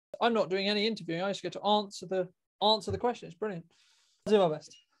I'm not doing any interviewing. I just get to answer the questions. Brilliant. I'll do my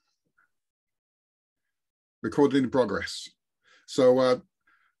best. Recording in progress. So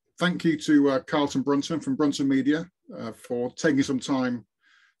thank you to Carlton Brunton from Brunton Media for taking some time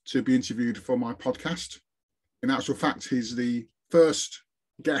to be interviewed for my podcast. In actual fact, he's the first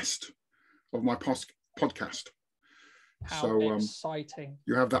guest of my podcast. How exciting.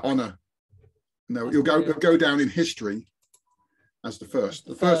 You have that honor. No, you'll go down in history as the first.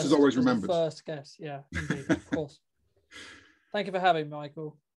 The first is always remembered. The first guest, yeah, indeed, of course. Thank you for having me,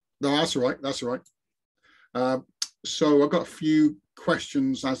 Michael. No, that's all right. That's all right. So I've got a few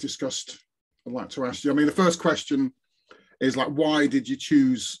questions as discussed I'd like to ask you. I mean, the first question is like, why did you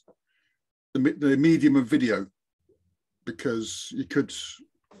choose the medium of video? Because you could,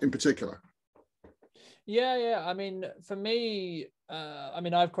 in particular. Yeah. I mean, for me,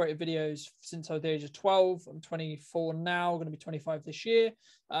 I've created videos since I was the age of 12. I'm 24 now, going to be 25 this year.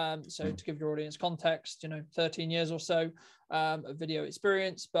 So to give your audience context, 13 years or so of video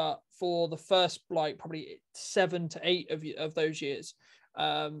experience. But for the first, probably 7 to 8 of those years,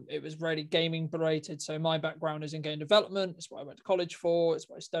 it was really gaming related. So my background is in game development. It's what I went to college for. It's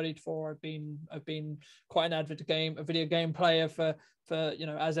what I studied for. I've been quite an avid video game player for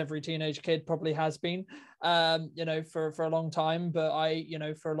as every teenage kid probably has been, for a long time. But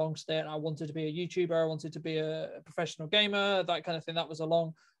for a long stint, I wanted to be a YouTuber. I wanted to be a professional gamer, that kind of thing. That was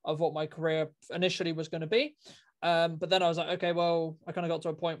along of what my career initially was going to be. But then I was like, okay, well, I kind of got to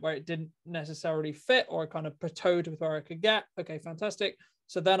a point where it didn't necessarily fit, or I kind of plateaued with where I could get. Okay, fantastic.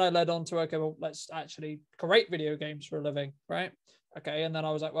 So then I led on to, okay, well, let's actually create video games for a living, right? Okay, and then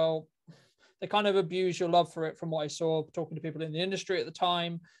I was like, well, they kind of abuse your love for it from what I saw talking to people in the industry at the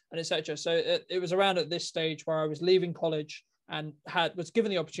time, and etc. So it was around at this stage where I was leaving college and was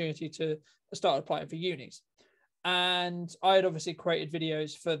given the opportunity to start applying for unis. And I had obviously created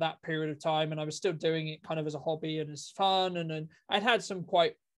videos for that period of time, and I was still doing it kind of as a hobby and as fun. And then I'd had some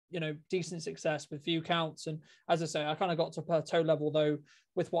quite, decent success with view counts. And as I say, I kind of got to a plateau level though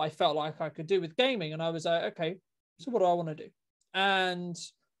with what I felt like I could do with gaming. And I was like, okay, so what do I want to do? And,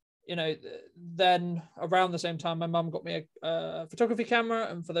 then around the same time, my mum got me a photography camera.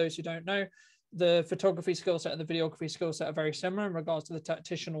 And for those who don't know, the photography skill set and the videography skill set are very similar in regards to the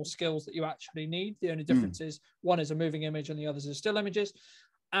tactitional skills that you actually need. The only difference is one is a moving image and the others are still images.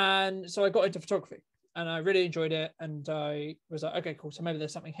 And so I got into photography and I really enjoyed it. And I was like, okay, cool. So maybe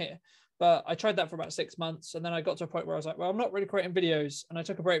there's something here. But I tried that for about 6 months. And then I got to a point where I was like, well, I'm not really creating videos. And I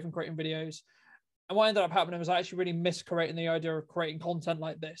took a break from creating videos. And what ended up happening was I actually really missed creating the idea of creating content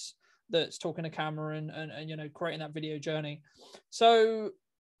like this, that's talking to camera and creating that video journey. So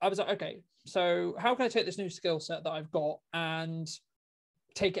I was like, okay, so how can I take this new skill set that I've got and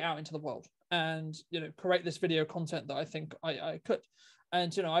take it out into the world and, create this video content that I think I could.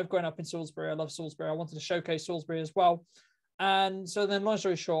 And, I've grown up in Salisbury. I love Salisbury. I wanted to showcase Salisbury as well. And so then, long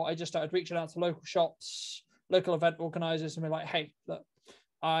story short, I just started reaching out to local shops, local event organizers, and be like, hey, look,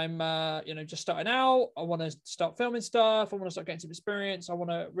 I'm, just starting out. I want to start filming stuff. I want to start getting some experience. I want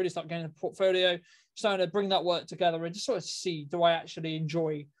to really start getting a portfolio, starting to bring that work together and just sort of see, do I actually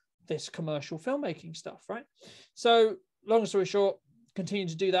enjoy this commercial filmmaking stuff, right? So long story short, continued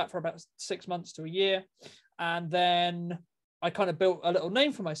to do that for about 6 months to a year. And then I kind of built a little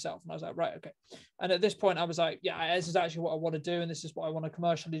name for myself. And I was like, right, okay. And at this point I was like, yeah, this is actually what I want to do. And this is what I want to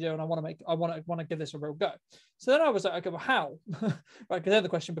commercially do. And I want to give this a real go. So then I was like, okay, well, how? Right, because then the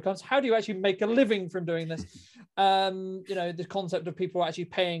question becomes, how do you actually make a living from doing this? The concept of people actually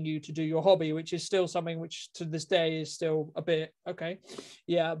paying you to do your hobby, which is still something which to this day is still a bit, okay.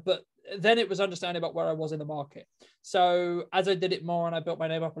 Yeah, but then it was understanding about where I was in the market. So as I did it more and I built my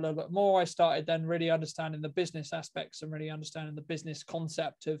name up a little bit more, I started then really understanding the business aspects and really understanding the business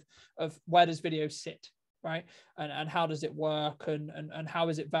concept of where does video sit, right? And how does it work and how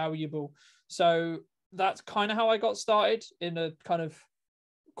is it valuable? So that's kind of how I got started in a kind of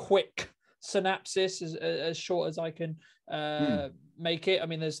quick synopsis, as short as I can make it. I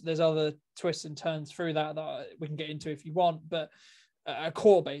mean, there's other twists and turns through that we can get into if you want, but a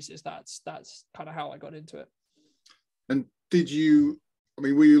core basis, that's kind of how I got into it. And were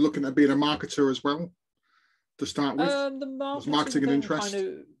you looking at being a marketer as well to start with? Was marketing an interest?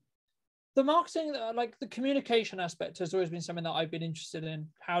 The marketing, like the communication aspect, has always been something that I've been interested in.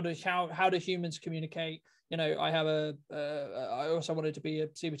 How do humans communicate? I also wanted to be a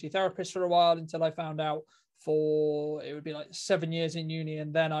CBT therapist for a while until I found out it would be like 7 years in uni,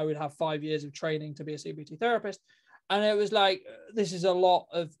 and then I would have 5 years of training to be a CBT therapist. And it was like, this is a lot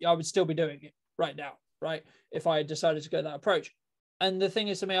I would still be doing it right now, right? If I had decided to go that approach. And the thing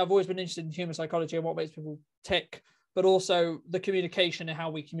is, to me, I've always been interested in human psychology and what makes people tick. but also the communication and how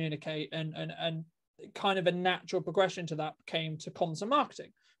we communicate, and kind of a natural progression to that came to comms and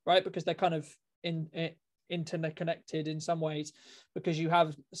marketing, right? Because they're kind of interconnected in some ways, because you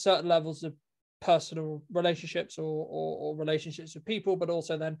have certain levels of personal relationships or relationships with people, but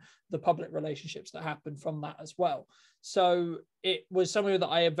also then the public relationships that happen from that as well. So it was something that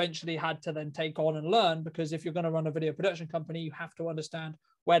I eventually had to then take on and learn, because if you're going to run a video production company, you have to understand,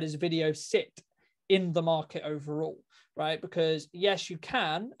 where does video sit in the market overall, right? Because yes, you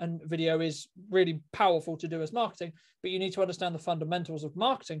can, and video is really powerful to do as marketing, but you need to understand the fundamentals of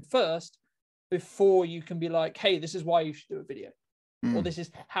marketing first before you can be like, hey, this is why you should do a video. Or this is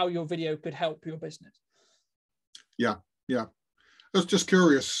how your video could help your business. Yeah. I was just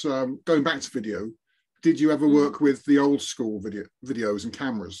curious, going back to video, did you ever work with the old school videos and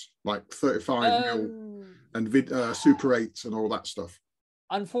cameras, like 35mm and Super 8 and all that stuff?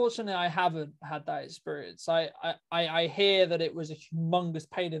 Unfortunately, I haven't had that experience. I hear that it was a humongous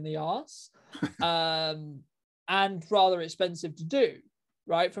pain in the arse, and rather expensive to do,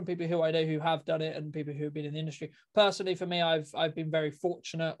 right? From people who I know who have done it and people who have been in the industry. Personally, for me, I've been very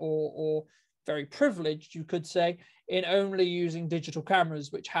fortunate or very privileged, you could say, in only using digital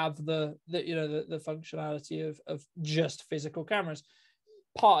cameras, which have the functionality of just physical cameras.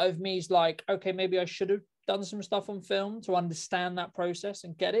 Part of me is like, okay, maybe I should have done some stuff on film to understand that process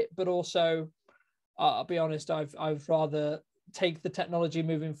and get it. But also, I'll be honest, I've rather take the technology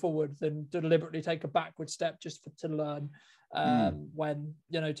moving forward than deliberately take a backward step just to learn. When,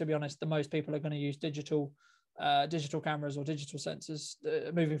 to be honest, the most people are going to use digital cameras or digital sensors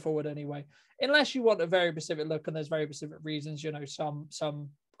moving forward anyway, unless you want a very specific look, and there's very specific reasons. Some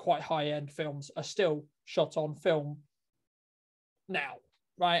quite high-end films are still shot on film now,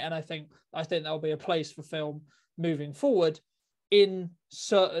 right? And I think there'll be a place for film moving forward in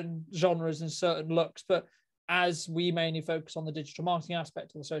certain genres and certain looks. But as we mainly focus on the digital marketing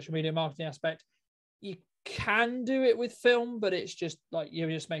aspect or the social media marketing aspect, you can do it with film, but it's just like you're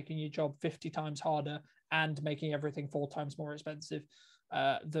just making your job 50 times harder and making everything 4 times more expensive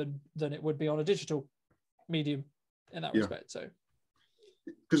than it would be on a digital medium in that respect. So,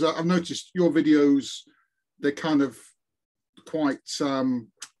 because I've noticed your videos, they're kind of quite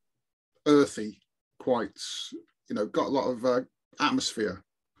earthy, quite, got a lot of atmosphere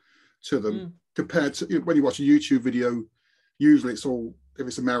to them, compared to when you watch a YouTube video. Usually it's all, if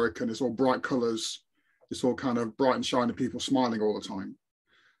it's American, it's all bright colors, it's all kind of bright and shiny, people smiling all the time.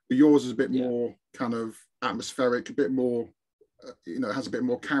 But yours is a bit more kind of atmospheric, a bit more, it has a bit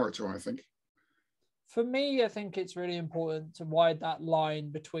more character, I think. For me, I think it's really important to wide that line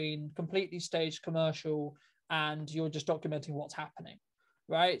between completely staged commercial and you're just documenting what's happening,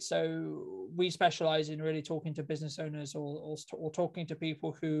 right? So we specialize in really talking to business owners or talking to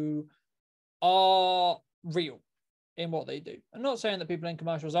people who are real in what they do. I'm not saying that people in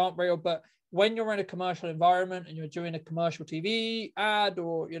commercials aren't real, but when you're in a commercial environment and you're doing a commercial TV ad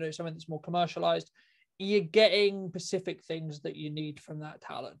or something that's more commercialized, you're getting specific things that you need from that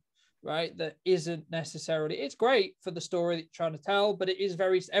talent, right? That isn't necessarily, it's great for the story that you're trying to tell, but it is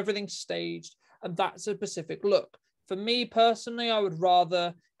everything's staged, and that's a specific look. For me personally, I would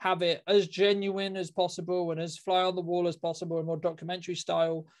rather have it as genuine as possible and as fly on the wall as possible and more documentary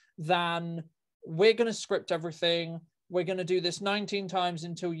style than we're going to script everything. We're going to do this 19 times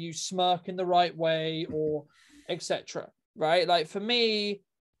until you smirk in the right way, or etc. Right? Like for me,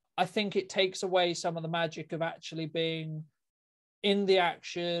 I think it takes away some of the magic of actually being in the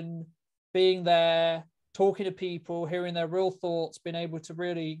action, being there, talking to people, hearing their real thoughts, being able to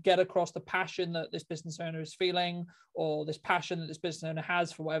really get across the passion that this business owner is feeling, or this passion that this business owner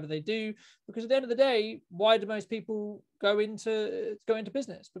has for whatever they do. Because at the end of the day, why do most people go into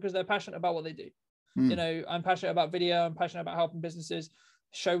business? Because they're passionate about what they do. I'm passionate about video. I'm passionate about helping businesses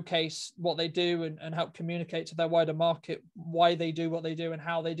showcase what they do and help communicate to their wider market why they do what they do and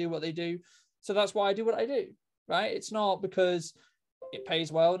how they do what they do. So that's why I do what I do, right? It's not because it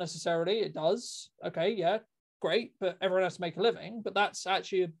pays well necessarily. It does. Okay, yeah, great. But everyone has to make a living. But that's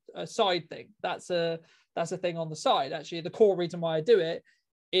actually a side thing. That's a thing on the side. Actually, the core reason why I do it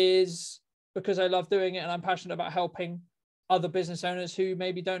is because I love doing it and I'm passionate about helping other business owners who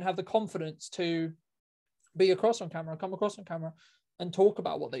maybe don't have the confidence to be come across on camera and talk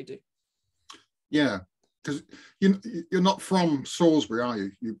about what they do. Yeah, because you're not from Salisbury, are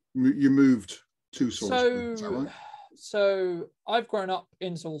you? You moved to Salisbury, is that right? So I've grown up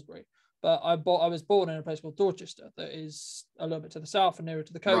in Salisbury, but I was born in a place called Dorchester that is a little bit to the south and nearer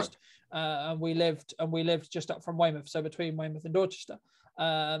to the coast. Right. And we lived just up from Weymouth, so between Weymouth and Dorchester.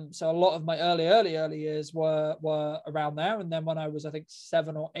 So a lot of my early years were around there. And then when I was, I think,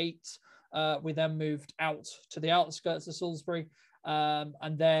 7 or 8, We then moved out to the outskirts of Salisbury.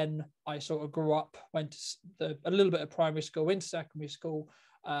 And then I sort of grew up, went to a little bit of primary school, into secondary school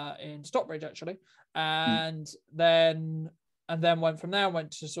in Stockbridge, actually. And then went from there,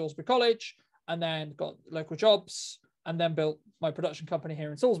 went to Salisbury College, and then got local jobs, and then built my production company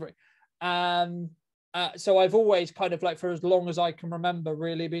here in Salisbury. So I've always kind of, like, for as long as I can remember,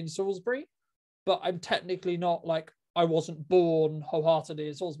 really been Salisbury, but I'm technically not, like, I wasn't born wholeheartedly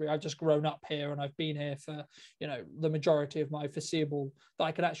in Salisbury. I've just grown up here, and I've been here for, you know, the majority of my foreseeable, that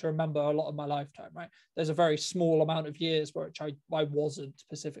I can actually remember, a lot of my lifetime, right? There's a very small amount of years which I wasn't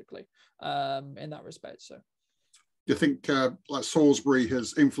specifically in that respect. So do you think like Salisbury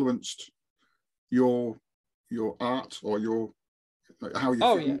has influenced your art or your, like, how you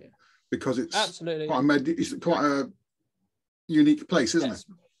feel? Yeah. Because it's absolutely it's quite a unique place, isn't it?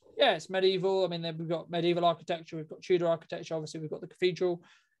 Yeah, it's medieval. I mean, then we've got medieval architecture, we've got Tudor architecture, obviously we've got the cathedral,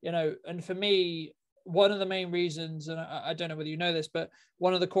 you know. And for me, one of the main reasons, and I don't know whether you know this, but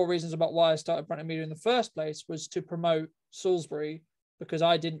one of the core reasons about why I started Brunton Media in the first place was to promote Salisbury, because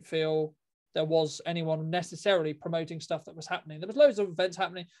I didn't feel there was anyone necessarily promoting stuff that was happening. There was loads of events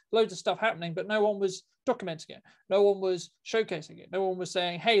happening, loads of stuff happening, but no one was documenting it. No one was showcasing it. No one was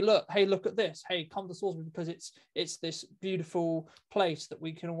saying, hey, look at this. Hey, come to Salisbury because it's this beautiful place that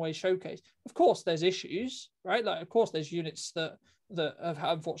we can always showcase. Of course, there's issues, right? Like, of course, there's units that have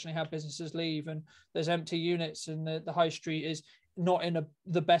unfortunately had businesses leave, and there's empty units, and the high street is not in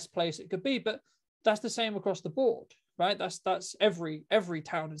the best place it could be. But that's the same across the board, right? That's every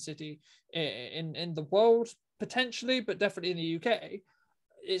town and city in the world, potentially, but definitely in the UK.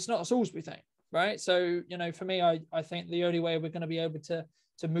 It's not a Salisbury thing, right? So, you know, for me, I think the only way we're going to be able to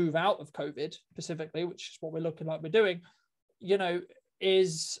move out of COVID specifically, which is what we're looking like we're doing, you know,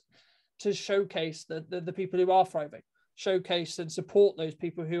 is to showcase the people who are thriving, showcase and support those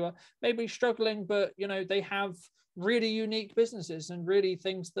people who are maybe struggling, but, you know, they have really unique businesses and really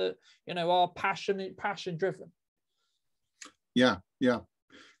things that, you know, are passion driven. Yeah,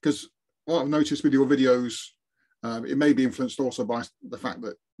 because what I've noticed with your videos, it may be influenced also by the fact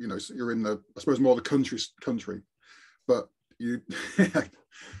that, you know, you're in the, I suppose, more the country, but you,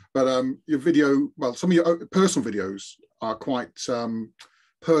 but your video, well, some of your personal videos are quite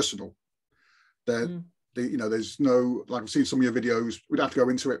personal. They're, you know, there's no, like, I've seen some of your videos, we'd have to go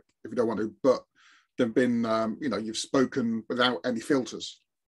into it if you don't want to, but they've been, you know, you've spoken without any filters,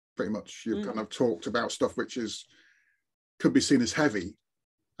 pretty much. You've kind of talked about stuff which could be seen as heavy.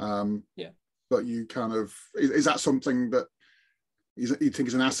 But you kind of, is that something that you think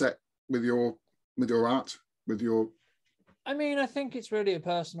is an asset with your art, with your? I mean, I think it's really a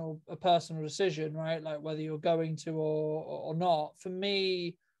personal decision, right? Like, whether you're going to or not. For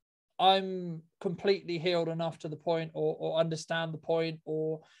me, I'm completely healed enough to the point, or understand the point,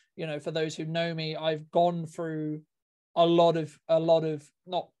 or, you know, for those who know me, I've gone through a lot of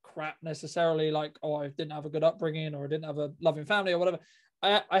not crap necessarily, like, oh, I didn't have a good upbringing, or I didn't have a loving family, or whatever.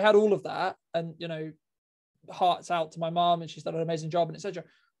 I had all of that, and, you know, hearts out to my mom, and she's done an amazing job, and etc.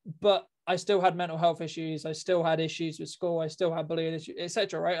 But I still had mental health issues. I still had issues with school. I still had bullying issues,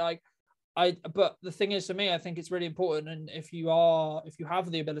 etc. Right? Like, but the thing is, for me, I think it's really important. And if you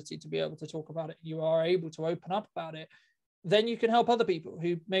have the ability to be able to talk about it, you are able to open up about it, then you can help other people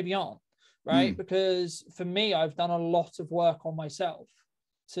who maybe aren't, right? Because for me, I've done a lot of work on myself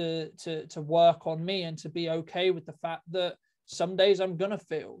to work on me, and to be okay with the fact that some days I'm gonna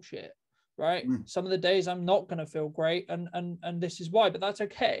feel shit, right? Some of the days I'm not gonna feel great, and this is why, but that's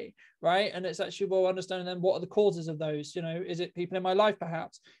okay, right? And it's actually, well, understanding then what are the causes of those. You know, is it people in my life,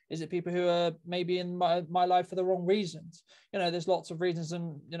 perhaps? Is it people who are maybe in my life for the wrong reasons? You know, there's lots of reasons,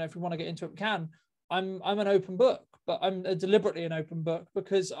 and, you know, if we want to get into it, we can. I'm an open book, but I'm deliberately an open book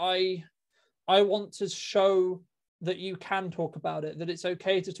because I want to show that you can talk about it, that it's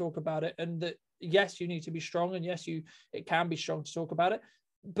okay to talk about it, and that, yes, you need to be strong, and yes, it can be strong to talk about it,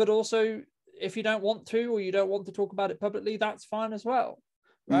 but also, if you don't want to, or you don't want to talk about it publicly, that's fine as well,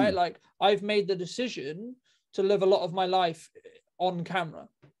 right? Like, I've made the decision to live a lot of my life on camera,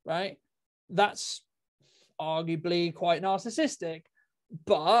 right? That's arguably quite narcissistic,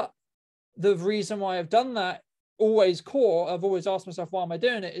 but the reason why I've done that, always core, I've always asked myself, why am I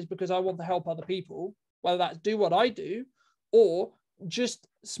doing it, is because I want to help other people, whether that's do what I do, or just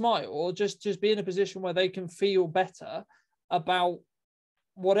smile, or just be in a position where they can feel better about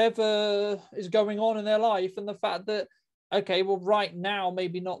whatever is going on in their life, and the fact that, okay, well, right now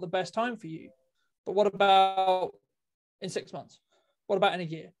maybe not the best time for you, but what about in 6 months? What about in a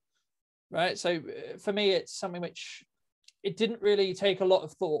year? Right? So for me, it's something which it didn't really take a lot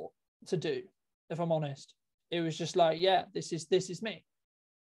of thought to do, if I'm honest. It was just like, yeah, this is me.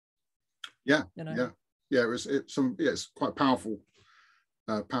 Yeah, you know. yeah. It's quite powerful,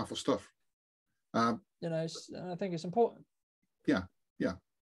 powerful stuff. You know, I think it's important. Yeah, yeah.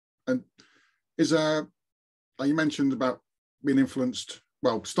 And is like you mentioned about being influenced.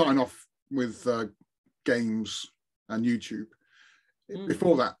 Well, starting off with games and YouTube.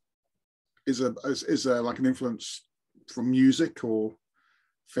 Before that, is there like an influence from music or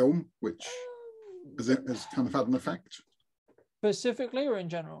film, which has kind of had an effect? Specifically or in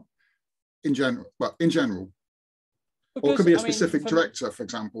general? In general, well, in general. Because, or it could be a specific director, for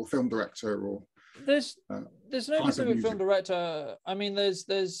example, film director, or there's no specific film director. I mean,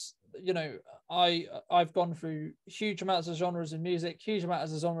 there's you know, I've gone through huge amounts of genres in music, huge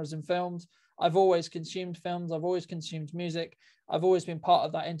amounts of genres in films. I've always consumed films. I've always consumed music. I've always been part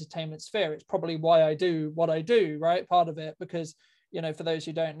of that entertainment sphere. It's probably why I do what I do, right? Part of it, because, you know, for those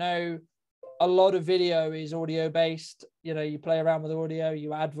who don't know, a lot of video is audio based. You know, you play around with audio,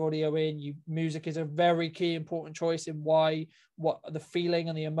 you add audio in. Music is a very key important choice in what the feeling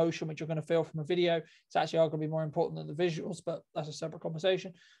and the emotion which you're going to feel from a video. It's actually arguably more important than the visuals, but that's a separate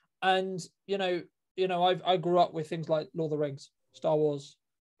conversation. And you know, I grew up with things like Lord of the Rings, Star Wars,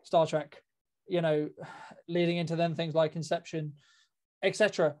 Star Trek. You know, leading into then things like Inception,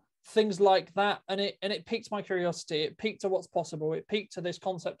 etc. Things like that, and it piqued my curiosity. It piqued to what's possible. It piqued to this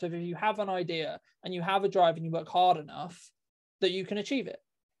concept of, if you have an idea and you have a drive and you work hard enough, that you can achieve it,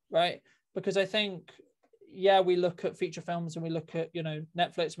 right? Because I think, yeah, we look at feature films and we look at, you know,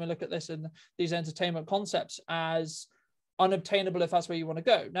 Netflix, and we look at this and these entertainment concepts as unobtainable if that's where you want to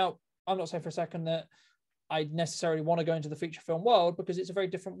go. Now, I'm not saying for a second that I necessarily want to go into the feature film world, because it's a very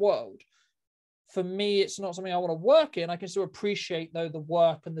different world. For me, it's not something I want to work in. I can still appreciate, though, the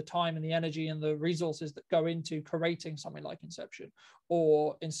work and the time and the energy and the resources that go into creating something like Inception,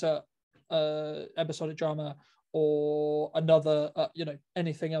 or insert episodic drama, or another, you know,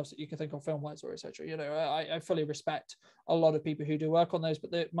 anything else that you can think of film-wise, or etc. You know, I fully respect a lot of people who do work on those,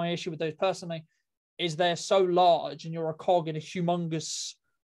 but my issue with those personally is they're so large, and you're a cog in a humongous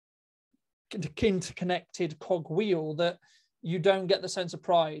interconnected cog wheel, that you don't get the sense of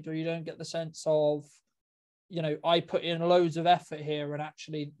pride, or you don't get the sense of, you know, I put in loads of effort here and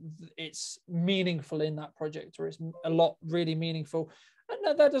actually it's meaningful in that project, or it's a lot really meaningful.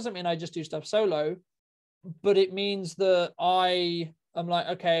 And that doesn't mean I just do stuff solo, but it means that I am like,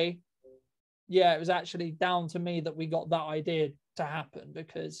 okay, yeah, it was actually down to me that we got that idea to happen,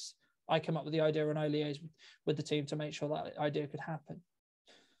 because I came up with the idea and I liaised with the team to make sure that idea could happen.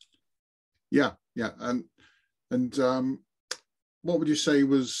 Yeah, yeah. And what would you say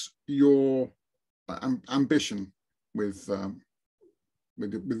was your ambition with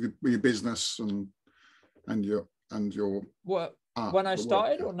your business and your what when I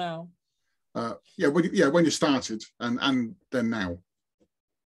started work, or now? Yeah, when you started and then now.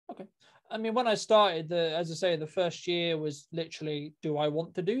 Okay. I mean, when I started, as I say, the first year was literally, do I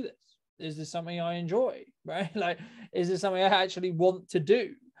want to do this? Is this something I enjoy? Right? Like, is this something I actually want to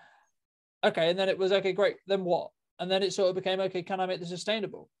do? Okay, and then it was, okay, great, then what? And then it sort of became, okay, can I make this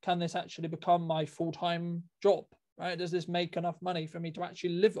sustainable? Can this actually become my full-time job, right? Does this make enough money for me to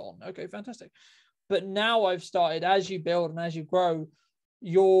actually live on? Okay, fantastic. But now I've started, as you build and as you grow,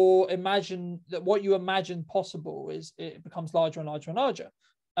 what you imagine possible is, it becomes larger and larger and larger.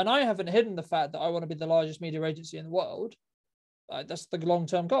 And I haven't hidden the fact that I want to be the largest media agency in the world. That's the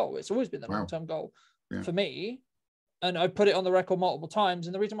long-term goal. It's always been the long-term goal for me. And I put it on the record multiple times.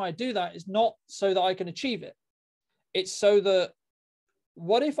 And the reason why I do that is not so that I can achieve it. It's so that,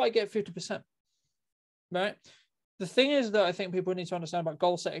 what if I get 50%, right? The thing is that I think people need to understand about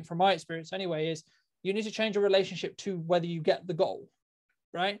goal setting, from my experience anyway, is you need to change your relationship to whether you get the goal,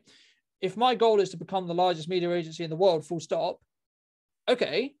 right? If my goal is to become the largest media agency in the world, full stop,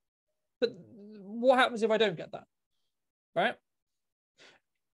 okay, but what happens if I don't get that, right?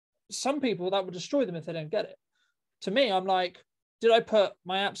 Some people, that would destroy them if they don't get it. To me, I'm like, did I put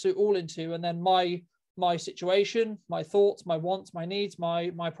my absolute all into, and then my situation, my thoughts, my wants, my needs, my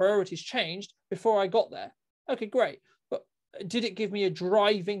priorities changed before I got there? Okay, great. But did it give me a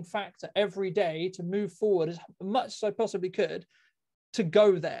driving factor every day to move forward as much as I possibly could to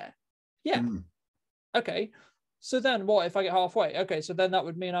go there? Yeah. Okay. So then what if I get halfway? Okay, so then that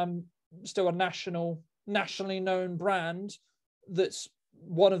would mean I'm still a nationally known brand that's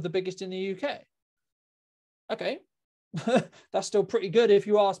one of the biggest in the UK. Okay. That's still pretty good if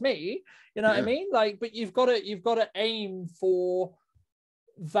you ask me, you know what I mean? Like, but you've got to aim for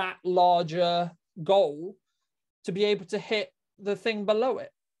that larger goal to be able to hit the thing below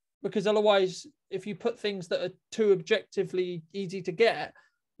it, because otherwise, if you put things that are too objectively easy to get,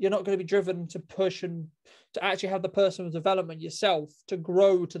 you're not going to be driven to push and to actually have the personal development yourself to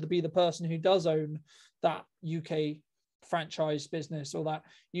grow to be the person who does own that UK franchise business or that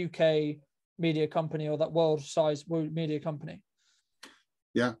UK media company or that world-sized media company.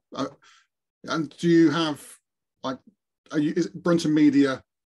 Yeah. And do you have, like, is Brunton Media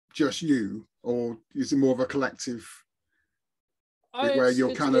just you, or is it more of a collective where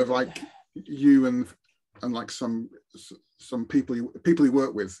you're kind of like you and like some people you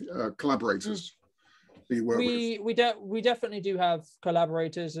work with, collaborators you work with? We definitely do have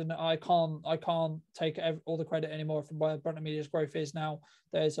collaborators, and I can't take all the credit anymore from where Brunton Media's growth is now.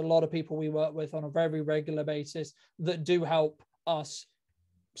 There's a lot of people we work with on a very regular basis that do help us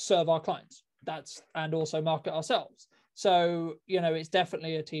serve our clients, and also market ourselves. So, it's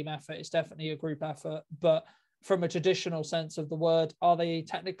definitely a team effort, it's definitely a group effort. But from a traditional sense of the word, are they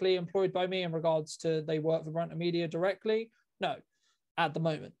technically employed by me in regards to they work for Brunton Media directly? No, at the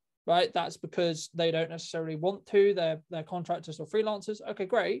moment, right? That's because they don't necessarily want to. They're contractors or freelancers. Okay,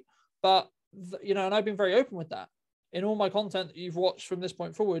 great. But, and I've been very open with that. In all my content that you've watched from this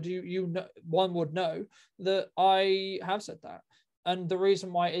point forward, one would know that I have said that. And the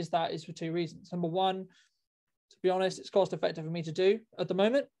reason why is for two reasons. Number one, to be honest, it's cost effective for me to do at the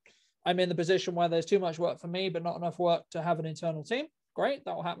moment. I'm in the position where there's too much work for me, but not enough work to have an internal team. Great,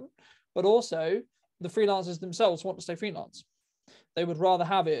 that will happen. But also, the freelancers themselves want to stay freelance. They would rather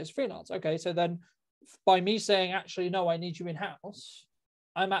have it as freelance. Okay, so then by me saying, actually, no, I need you in-house,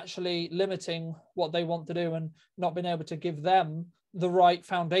 I'm actually limiting what they want to do and not being able to give them the right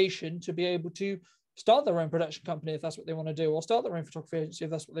foundation to be able to start their own production company if that's what they want to do, or start their own photography agency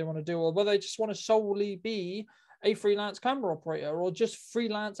if that's what they want to do, or whether they just want to solely be a freelance camera operator or just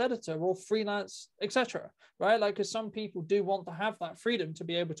freelance editor or freelance, etc. Right? Like, because some people do want to have that freedom to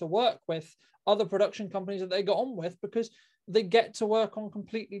be able to work with other production companies that they got on with, because they get to work on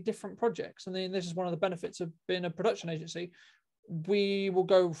completely different projects. And then this is one of the benefits of being a production agency. We will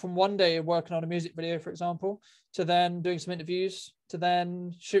go from one day working on a music video, for example, to then doing some interviews, to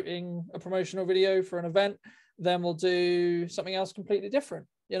then shooting a promotional video for an event. Then we'll do something else completely different.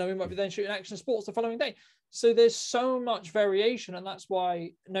 We might be then shooting action sports the following day. So there's so much variation, and that's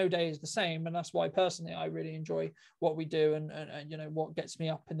why no day is the same. And that's why personally I really enjoy what we do, and what gets me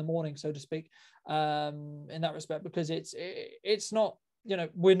up in the morning, so to speak, in that respect, because it's not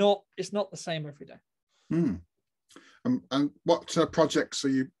it's not the same every day. And what projects are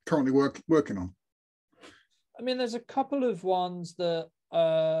you currently working on? I mean, there's a couple of ones that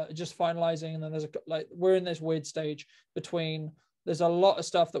just finalizing, and then there's we're in this weird stage between. There's a lot of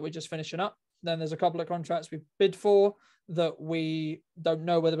stuff that we're just finishing up. Then there's a couple of contracts we've bid for that we don't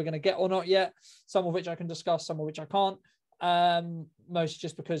know whether we're going to get or not yet. Some of which I can discuss, some of which I can't. Most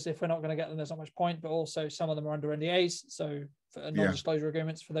just because if we're not going to get them, there's not much point. But also some of them are under NDAs, so for non-disclosure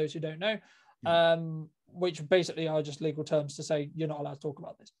agreements for those who don't know, which basically are just legal terms to say you're not allowed to talk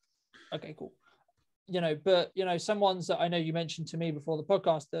about this. Okay, cool. But some ones that I know you mentioned to me before the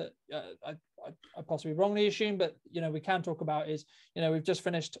podcast that I possibly wrongly assumed, but we can talk about is we've just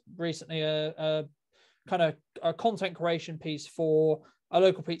finished recently a kind of a content creation piece for a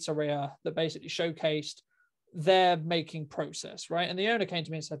local pizzeria that basically showcased their making process, right? And the owner came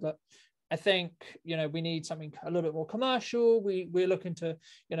to me and said, look, I think we need something a little bit more commercial. We're looking to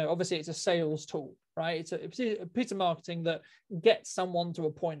obviously it's a sales tool, right? It's a piece of marketing that gets someone to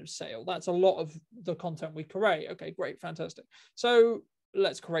a point of sale. That's a lot of the content we create. Okay, great, fantastic. So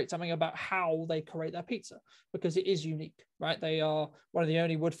let's create something about how they create their pizza, because it is unique, right? They are one of the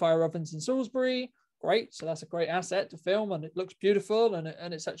only wood fire ovens in Salisbury. Great, so that's a great asset to film, and it looks beautiful,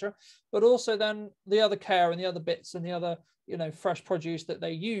 and etc. But also then the other care and the other bits and the other fresh produce that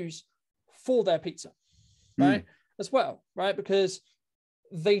they use for their pizza, right? As well, right? Because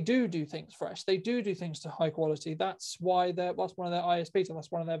they do things fresh. They do things to high quality. That's why that's one of their ISPs, and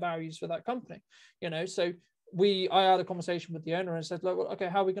that's one of their values for that company. So I had a conversation with the owner and said, look, well, okay,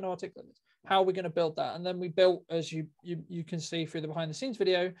 how are we going to articulate this? How are we going to build that? And then we built, as you can see through the behind the scenes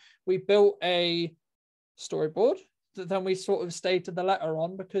video, we built a storyboard that then we sort of stayed to the letter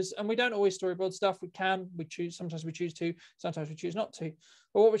on, and we don't always storyboard stuff. We choose, sometimes we choose to, sometimes we choose not to.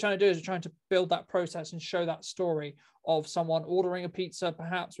 But what we're trying to do is we're trying to build that process and show that story of someone ordering a pizza.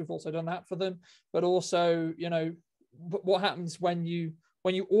 Perhaps we've also done that for them, but also, what happens when you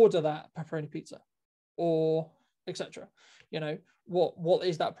order that pepperoni pizza or etc. What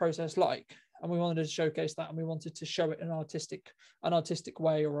is that process like? And we wanted to showcase that, and we wanted to show it in an artistic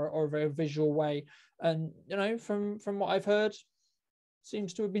way or a very visual way. And from what I've heard,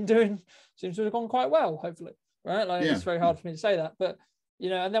 seems to have gone quite well, hopefully, right? It's very hard for me to say that, but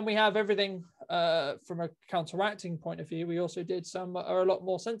and then we have everything from a counteracting point of view, we also did some are a lot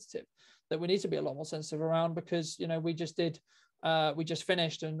more sensitive, that we need to be a lot more sensitive around, because, you know, we just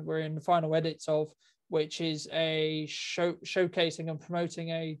finished and we're in the final edits of, which is a showcasing and promoting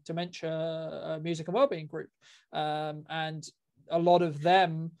a dementia music and wellbeing group. And a lot of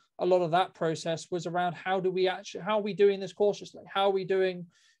that process was around how are we doing this cautiously? How are we doing,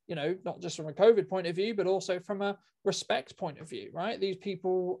 you know, not just from a COVID point of view, but also from a respect point of view, right? These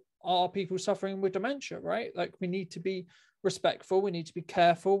people are people suffering with dementia, right? Like, we need to be respectful, we need to be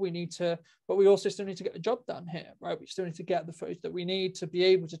careful, but we also still need to get the job done here, right? We still need to get the footage that we need to be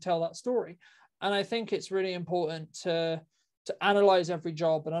able to tell that story. And I think it's really important to analyze every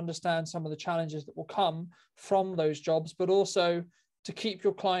job and understand some of the challenges that will come from those jobs, but also to keep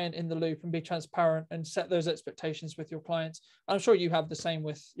your client in the loop and be transparent and set those expectations with your clients. I'm sure you have the same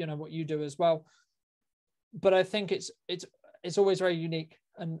with, you know, what you do as well. But I think it's always very unique,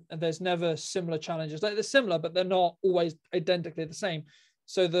 and there's never similar challenges. Like, they're similar, but they're not always identically the same.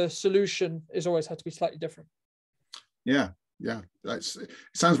 So the solution is always had to be slightly different. Yeah. It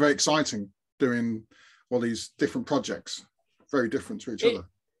sounds very exciting, doing all these different projects, very different to each other.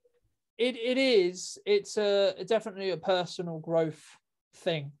 It is. It's definitely a personal growth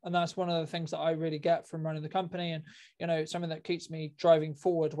thing, and that's one of the things that I really get from running the company, and, you know, something that keeps me driving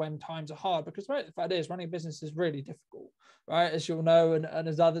forward when times are hard, because, right, the fact is, running a business is really difficult, right? As you'll know, and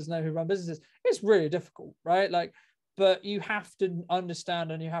as others know who run businesses, it's really difficult, right? Like, but you have to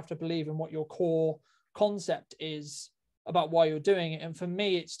understand and you have to believe in what your core concept is about why you're doing it. And for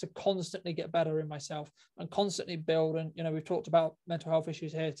me, it's to constantly get better in myself and constantly build. And, you know, we've talked about mental health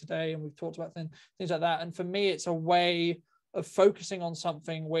issues here today, and we've talked about things like that. And for me, it's a way of focusing on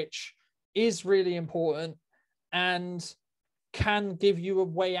something which is really important and can give you a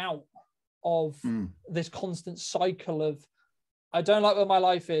way out of this constant cycle of, I don't like what my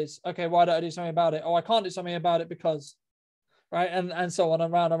life is. Okay, why don't I do something about it? Oh, I can't do something about it because, right? And so on,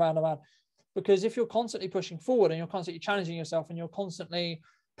 and round and round and round. Because if you're constantly pushing forward and you're constantly challenging yourself and you're constantly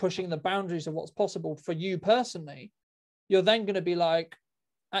pushing the boundaries of what's possible for you personally, you're then going to be like,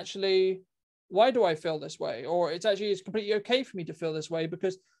 actually, why do I feel this way? Or it's completely okay for me to feel this way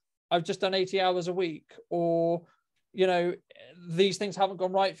because I've just done 80 hours a week, or, you know, these things haven't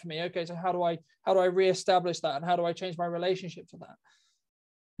gone right for me. Okay, so how do I reestablish that, and how do I change my relationship to that?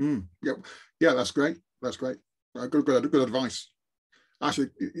 Yeah, that's great. Good advice. Actually,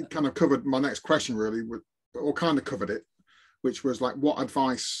 it kind of covered my next question, really, or kind of covered it, which was like, what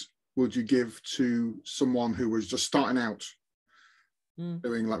advice would you give to someone who was just starting out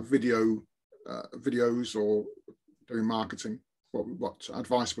doing like videos or doing marketing? What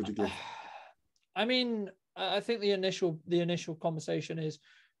advice would you give? I mean, I think the initial conversation is,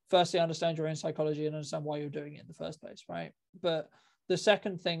 firstly, understand your own psychology and understand why you're doing it in the first place, right? But the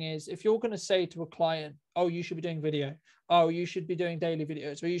second thing is, if you're going to say to a client, oh, you should be doing video, oh, you should be doing daily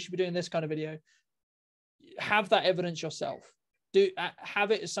videos, or you should be doing this kind of video, have that evidence yourself.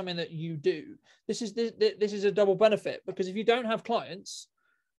 Have it as something that you do. This is a double benefit, because if you don't have clients,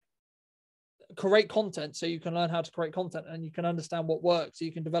 create content so you can learn how to create content and you can understand what works, so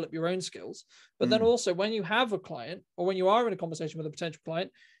you can develop your own skills. But then also, when you have a client, or when you are in a conversation with a potential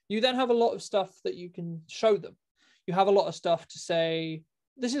client, you then have a lot of stuff that you can show them. You have a lot of stuff to say,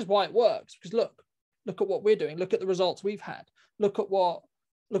 this is why it works, because look at what we're doing, look at the results we've had, look at what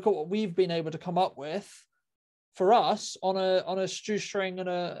we've been able to come up with for us on a shoestring and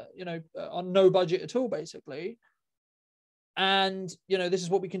on no budget at all, basically. And, you know, this is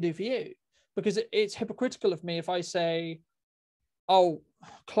what we can do for you. Because it's hypocritical of me if I say, oh,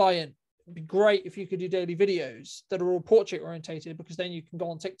 client, it'd be great if you could do daily videos that are all portrait orientated, because then you can go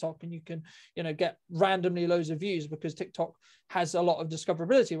on TikTok and you can, you know, get randomly loads of views because TikTok has a lot of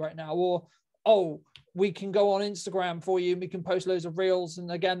discoverability right now. Or, oh, we can go on Instagram for you and we can post loads of reels,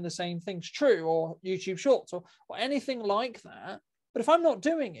 and again, the same thing's true, or YouTube Shorts, or anything like that. But if I'm not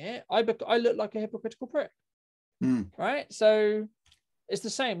doing it, I look like a hypocritical prick, right? So it's the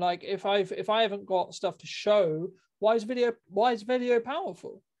same. Like, if I haven't got stuff to show, why is video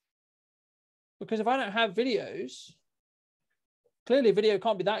powerful? Because if I don't have videos, clearly video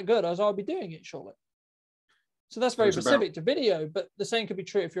can't be that good, as I'll be doing it, surely. So that's very specific to video, but the same could be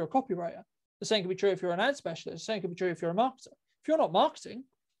true if you're a copywriter. The same could be true if you're an ad specialist. The same could be true if you're a marketer. If you're not marketing,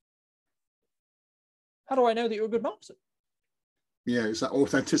 how do I know that you're a good marketer? Yeah, it's that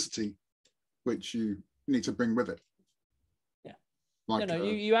authenticity which you need to bring with it. Yeah, like,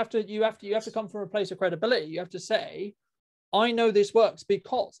 you have to come from a place of credibility. You have to say, I know this works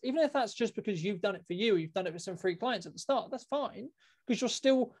because, even if that's just because you've done it for you, you've done it with some free clients at the start, that's fine, because you're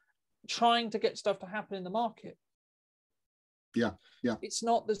still trying to get stuff to happen in the market. Yeah. It's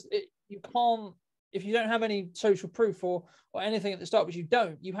not this. you can't, if you don't have any social proof or anything at the start, which you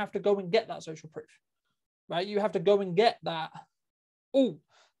don't, you have to go and get that social proof, right? You have to go and get that, oh,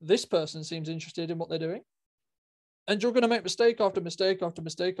 this person seems interested in what they're doing. And you're going to make mistake after mistake after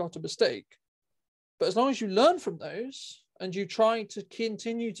mistake after mistake. But as long as you learn from those and you try to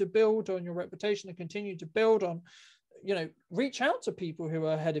continue to build on your reputation and continue to build on, you know, reach out to people who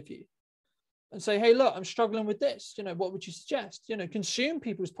are ahead of you and say, hey, look, I'm struggling with this. You know, what would you suggest? You know, consume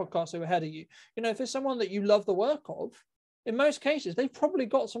people's podcasts who are ahead of you. You know, if there's someone that you love the work of, in most cases, they've probably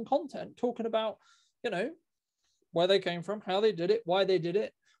got some content talking about, you know, where they came from, how they did it, why they did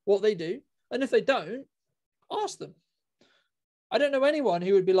it, what they do. And if they don't, ask them. I don't know anyone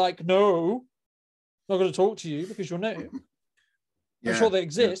who would be like, no, I'm not going to talk to you because you're new. I'm sure they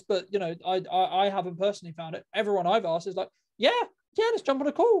exist, but, you know, I haven't personally found it. Everyone I've asked is like, yeah, let's jump on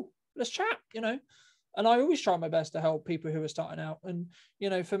a call. Let's chat, you know. And I always try my best to help people who are starting out. And, you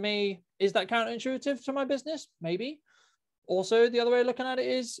know, for me, is that counterintuitive to my business? Maybe. Also, the other way of looking at it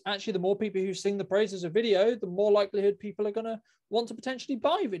is actually the more people who sing the praises of video, the more likelihood people are going to want to potentially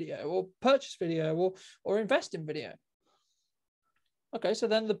buy video or purchase video or invest in video. Okay, so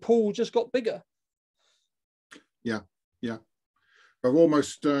then the pool just got bigger. Yeah. We're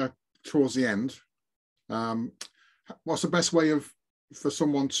almost towards the end. What's the best way for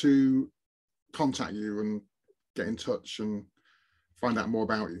someone to contact you and get in touch and find out more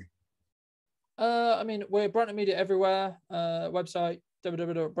about you? I mean, we're Brunton Media everywhere. Website,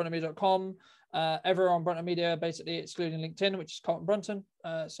 www.bruntonmedia.com. Everywhere on Brunton Media, basically excluding LinkedIn, which is Carlton Brunton.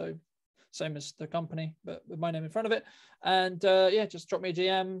 So same as the company, but with my name in front of it. And just drop me a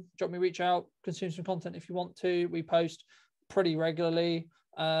DM, reach out, consume some content if you want to. We post pretty regularly.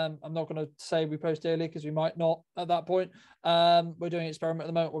 I'm not going to say we post daily because we might not at that point. We're doing an experiment at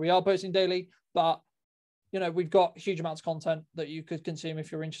the moment where we are posting daily, but you know, we've got huge amounts of content that you could consume if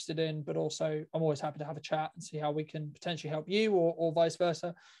you're interested in, but also I'm always happy to have a chat and see how we can potentially help you or vice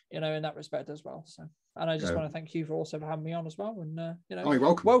versa, you know, in that respect as well. So, and I just want to thank you for having me on as well. And, you know, you're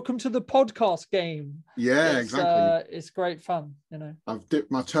welcome. Welcome to the podcast game. Yeah, exactly. It's great fun, you know. I've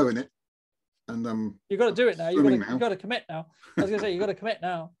dipped my toe in it. And you've got to do it now. You've got to commit now. I was going to say, you've got to commit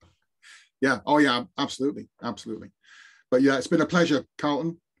now. Yeah. Oh, yeah, absolutely. But yeah, it's been a pleasure,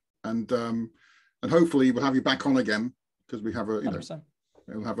 Carlton. And hopefully we'll have you back on again because we have a, 100%.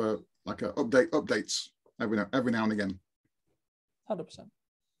 We'll have updates every now and again. 100%.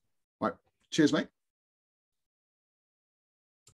 Right. Cheers, mate.